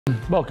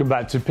Welcome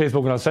back to Piers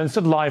Morgan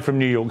Uncensored, live from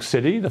New York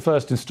City. The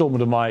first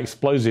instalment of my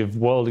explosive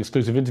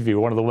world-exclusive interview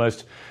with one of the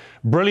most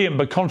brilliant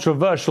but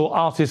controversial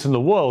artists in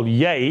the world.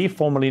 Ye,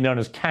 formerly known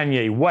as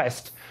Kanye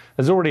West,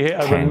 has already hit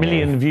over 1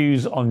 million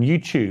views on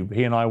YouTube.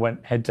 He and I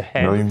went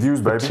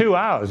head-to-head for 2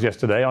 hours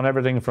yesterday on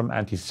everything from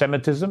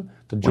anti-Semitism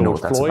to George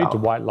Floyd to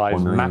White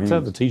Lives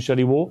Matter, the T-shirt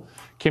he wore,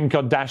 Kim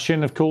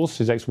Kardashian, of course,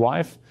 his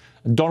ex-wife,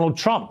 and Donald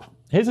Trump.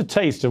 Here's a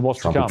taste of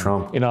what's to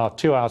come in our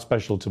 2-hour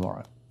special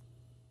tomorrow.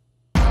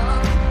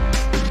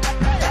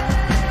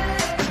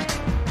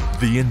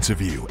 The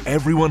interview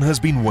everyone has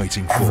been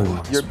waiting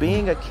for. You're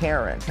being a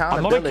Karen.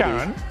 I'm not a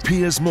Karen.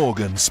 Piers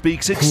Morgan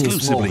speaks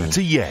exclusively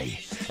to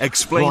Ye,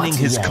 explaining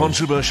his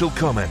controversial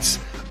comments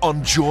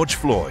on George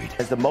Floyd.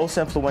 As the most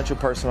influential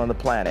person on the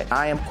planet,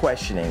 I am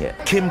questioning it.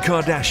 Kim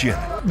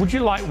Kardashian. Would you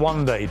like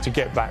one day to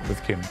get back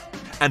with Kim?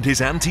 And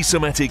his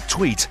anti-Semitic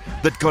tweet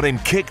that got him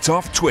kicked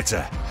off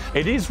Twitter.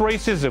 It is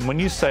racism when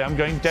you say I'm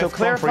going death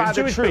for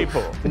Jewish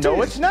people.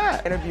 No, it's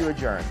not. Interview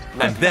adjourned.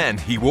 And then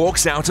he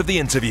walks out of the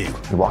interview.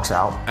 He walks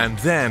out. And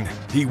then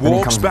he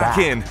walks back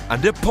in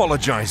and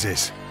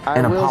apologizes.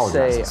 I will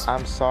say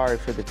I'm sorry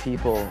for the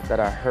people that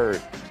I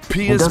hurt.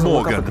 Piers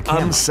Morgan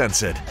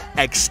Uncensored.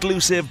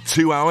 Exclusive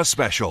 2-hour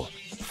special.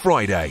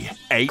 Friday,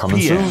 8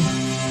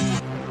 p.m.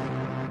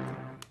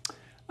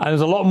 And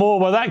there's a lot more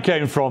where that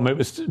came from. It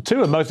was 2 of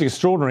the most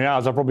extraordinary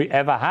hours I've probably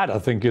ever had, I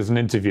think, as an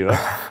interviewer.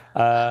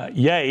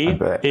 Ye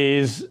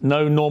is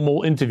no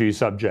normal interview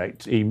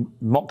subject. He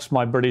mocks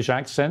my British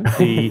accent.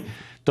 He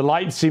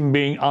delights in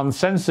being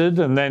uncensored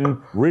and then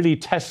really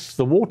tests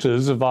the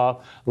waters of our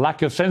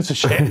lack of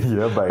censorship.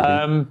 Yeah,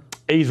 baby.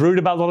 He's rude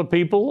about a lot of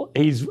people.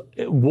 He's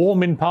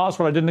warm in parts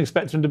where I didn't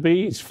expect him to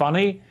be. He's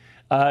funny.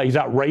 He's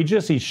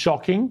outrageous. He's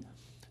shocking.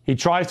 He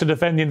tries to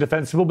defend the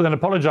indefensible, but then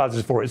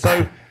apologizes for it.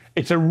 So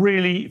it's a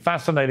really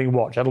fascinating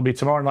watch. That'll be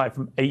tomorrow night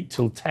from 8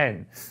 till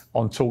 10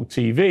 on Talk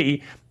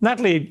TV.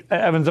 Natalie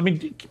Evans, I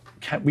mean,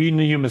 we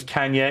knew him as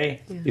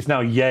Kanye. Yeah. It's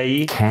now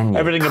Ye.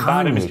 Everything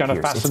about him is kind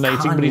of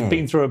fascinating, but he's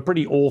been through a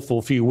pretty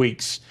awful few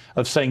weeks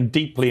of saying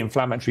deeply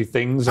inflammatory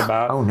things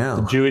about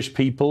the Jewish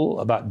people,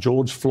 about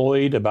George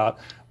Floyd, about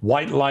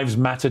White Lives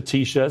Matter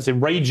T-shirts,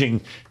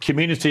 enraging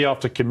community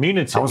after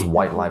community. That was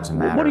White Lives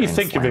Matter. What do you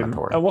think of him?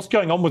 What's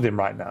going on with him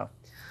right now?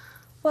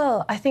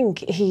 Well, I think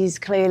he's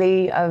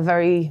clearly a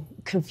very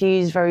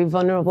confused, very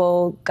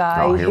vulnerable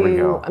guy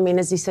I mean,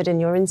 as you said in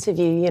your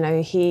interview, you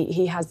know,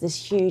 he has this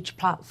huge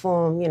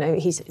platform, you know,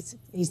 he's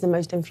the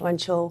most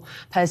influential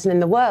person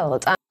in the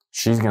world.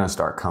 She's going to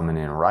start coming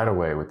in right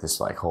away with this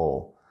like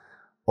whole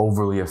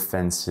overly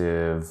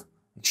offensive,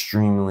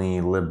 extremely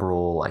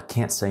liberal, like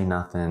can't say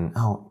nothing.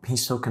 Oh,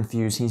 he's so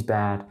confused, he's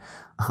bad.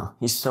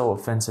 He's so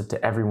offensive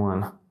to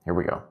everyone. Here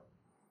we go.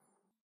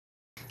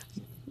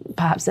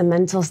 Perhaps the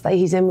mental state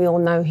he's in. We all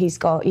know he's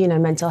got, you know,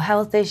 mental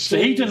health issues. So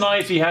he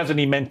denies he has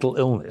any mental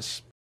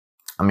illness.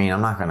 I mean,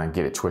 I'm not going to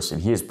get it twisted.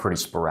 He is pretty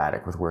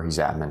sporadic with where he's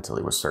at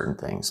mentally with certain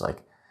things.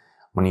 Like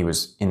when he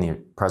was in the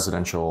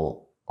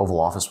presidential Oval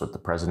Office with the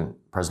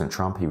President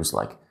Trump, he was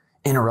like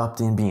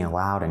interrupting, being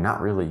loud and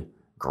not really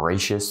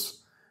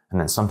gracious. And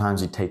then sometimes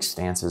he takes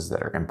stances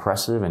that are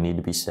impressive and need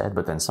to be said,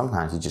 but then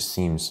sometimes he just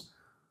seems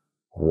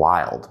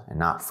wild and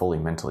not fully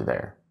mentally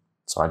there.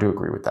 So I do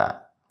agree with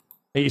that.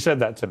 He said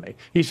that to me.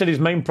 He said his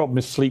main problem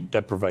is sleep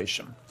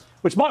deprivation,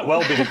 which might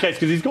well be the case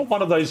because he's got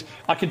one of those,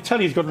 I can tell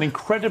he's got an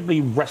incredibly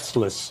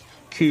restless,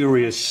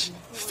 curious,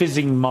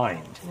 fizzing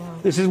mind.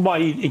 This is why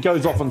he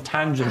goes off on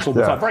tangents all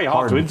the time. Very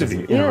hard to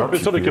interview. But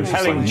sort of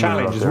compelling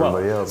challenge as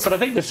well. But I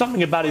think there's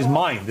something about his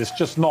mind that's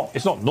just not,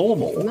 it's not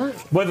normal. No.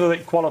 Whether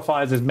it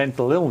qualifies as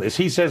mental illness,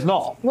 he says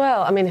not.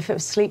 Well, I mean, if it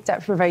was sleep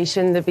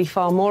deprivation, there'd be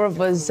far more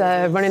of us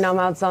running our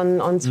mouths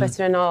on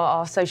Twitter and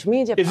our social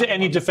media. Is it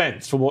any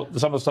defence for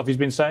some of the stuff he's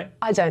been saying?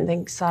 I don't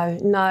think so,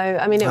 no.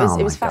 I mean,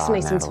 it was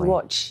fascinating to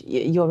watch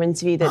your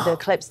interview, the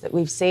clips that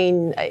we've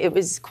seen. It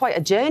was quite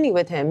a journey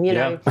with him, you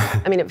know.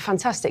 I mean, a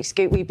fantastic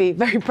scoop. We'd be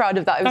very proud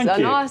of that. It was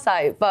on our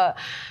side, but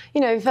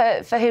you know,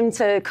 for him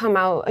to come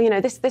out, you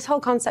know, this whole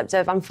concept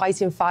of I'm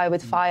fighting fire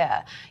with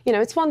fire, you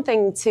know, it's one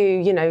thing to,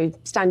 you know,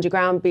 stand your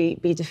ground, be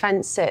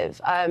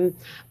defensive,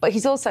 but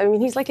he's also, I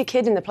mean, he's like a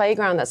kid in the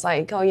playground that's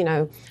like, oh, you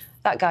know,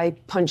 that guy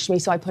punched me,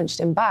 so I punched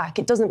him back.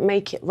 It doesn't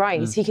make it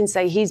right. He can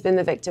say he's been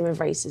the victim of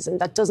racism.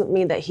 That doesn't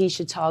mean that he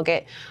should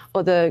target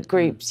other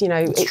groups. You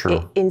know,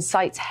 it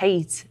incites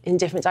hate in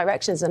different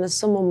directions, and as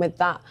someone with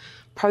that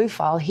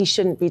profile, he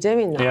shouldn't be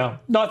doing that. Yeah.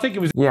 No, I think it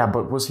was... Yeah,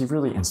 but was he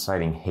really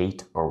inciting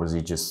hate, or was he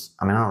just...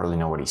 I mean, I don't really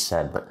know what he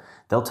said, but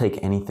they'll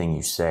take anything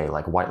you say,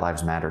 like White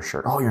Lives Matter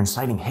shirt. Oh, you're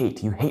inciting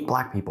hate. You hate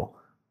black people.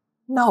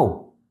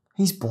 No,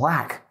 he's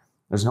black.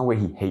 There's no way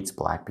he hates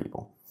black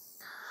people.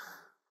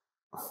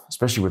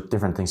 Especially with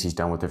different things he's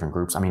done with different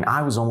groups. I mean,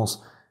 I was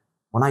almost...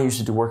 When I used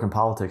to do work in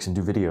politics and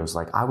do videos,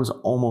 like, I was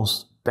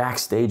almost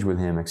backstage with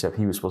him, except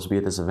he was supposed to be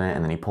at this event,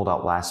 and then he pulled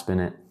out last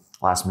minute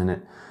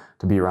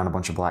to be around a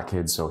bunch of black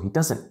kids. So he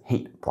doesn't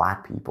hate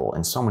black people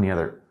and so many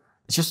other,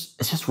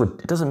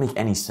 it doesn't make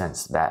any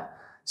sense, that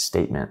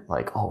statement.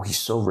 Like, oh, he's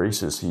so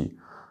racist, he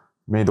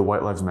made the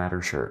White Lives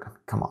Matter shirt.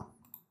 Come on.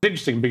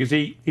 interesting because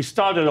he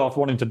started off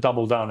wanting to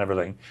double down on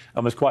everything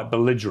and was quite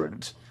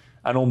belligerent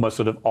and almost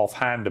sort of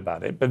offhand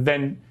about it. But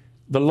then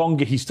the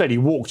longer he stayed, he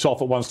walked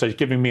off at one stage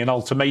giving me an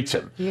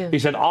ultimatum. Yeah. He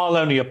said, I'll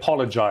only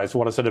apologise for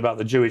what I said about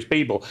the Jewish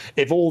people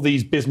if all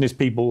these business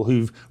people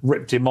who've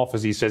ripped him off,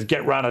 as he says,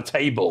 get round a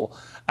table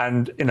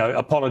and, you know,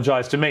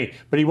 apologise to me.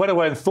 But he went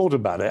away and thought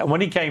about it. And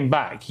when he came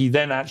back, he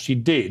then actually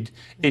did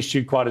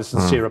issue quite a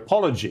sincere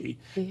apology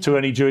to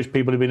any Jewish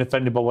people who'd been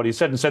offended by what he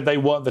said and said they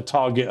weren't the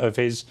target of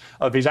his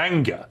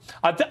anger.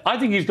 I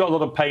think he's got a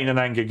lot of pain and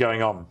anger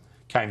going on,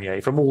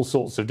 Kanye, from all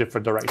sorts of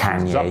different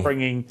directions. His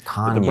upbringing,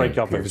 the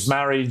breakup of his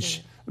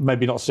marriage,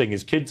 maybe not seeing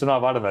his kids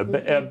enough, I don't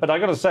know. But I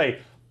got to say,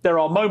 there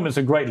are moments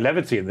of great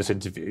levity in this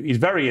interview. He's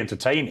very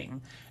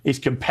entertaining. He's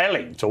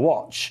compelling to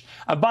watch.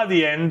 And by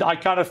the end, I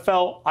kind of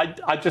felt,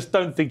 I just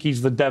don't think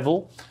he's the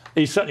devil.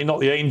 He's certainly not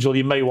the angel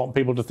you may want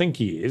people to think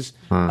he is.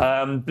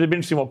 But it'd be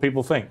interesting what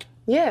people think.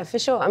 Yeah, for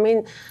sure. I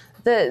mean,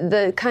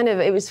 the kind of,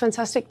 it was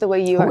fantastic the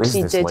way you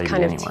actually did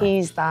kind of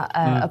tease that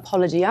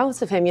apology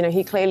out of him. You know,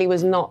 he clearly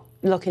was not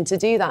looking to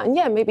do that. And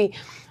yeah, maybe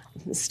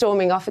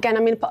storming off again.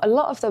 I mean, a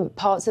lot of the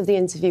parts of the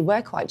interview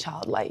were quite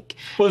childlike.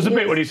 Well, there's a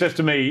bit when he says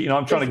to me, you know,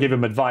 I'm trying to give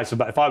him advice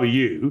about if I were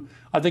you,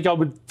 I think I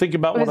would think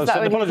about what I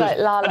said. Like,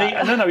 la,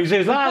 la. He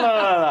says, la,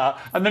 la, la, la.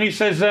 And then he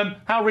says,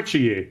 how rich are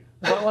you?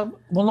 Well,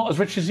 not as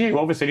rich as you,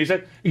 obviously. And he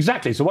said,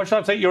 exactly, so why should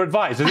I take your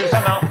advice? Is it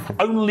somehow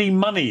only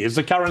money is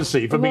the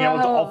currency for being able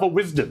to offer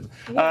wisdom?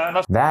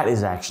 That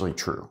is actually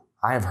true.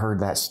 I have heard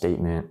that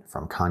statement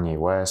from Kanye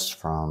West,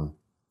 from,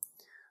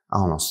 I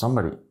don't know,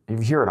 somebody. If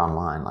you hear it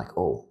online, like,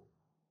 oh,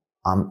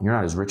 you're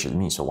not as rich as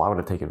me, so why would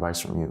I take advice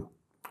from you?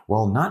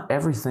 Well, not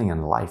everything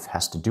in life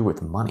has to do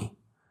with money.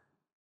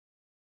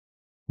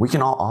 We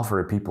can all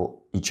offer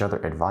each other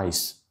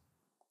advice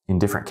in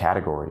different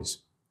categories,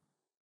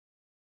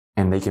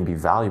 and they can be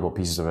valuable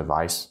pieces of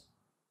advice,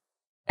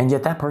 and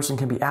yet that person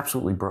can be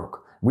absolutely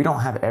broke. We don't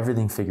have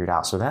everything figured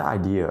out. So that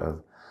idea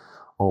of,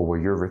 oh, well,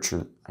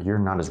 you're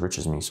not as rich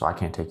as me, so I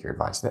can't take your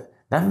advice,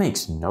 that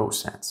makes no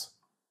sense.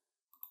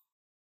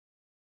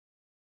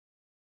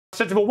 I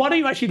said to him, well, why don't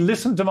you actually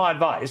listen to my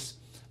advice?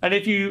 And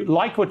if you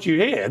like what you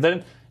hear, then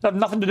it has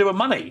nothing to do with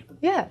money.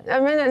 Yeah, I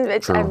mean,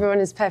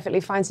 everyone is perfectly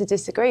fine to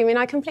disagree. I mean,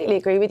 I completely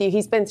agree with you.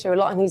 He's been through a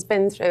lot, and he's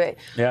been through it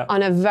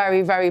on a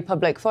very, very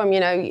public forum.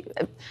 You know,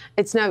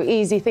 it's no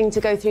easy thing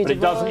to go through. But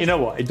it doesn't, you know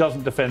what? It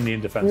doesn't defend the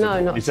indefensible. No,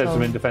 not He says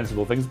some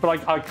indefensible things,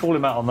 but I call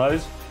him out on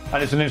those,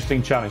 and it's an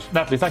interesting challenge.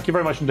 Natalie, thank you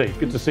very much indeed.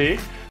 Good to see you.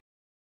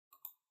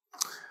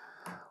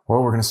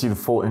 Well, we're going to see the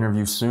full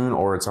interview soon,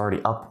 or it's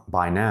already up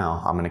by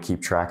now. I'm going to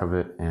keep track of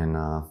it and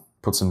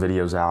put some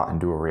videos out and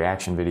do a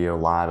reaction video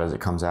live as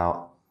it comes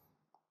out.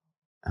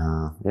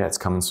 Yeah, it's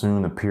coming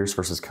soon, the Piers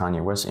versus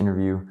Kanye West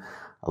interview.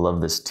 I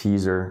love this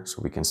teaser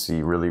so we can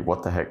see really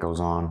what the heck goes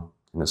on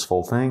in this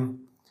full thing.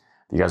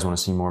 If you guys want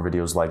to see more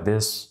videos like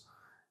this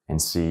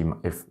and see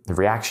if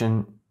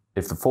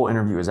the full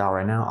interview is out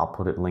right now, I'll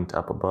put it linked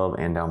up above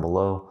and down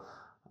below.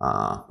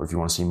 If you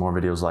want to see more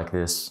videos like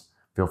this,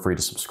 feel free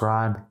to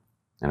subscribe.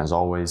 And as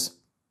always,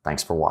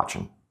 thanks for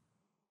watching.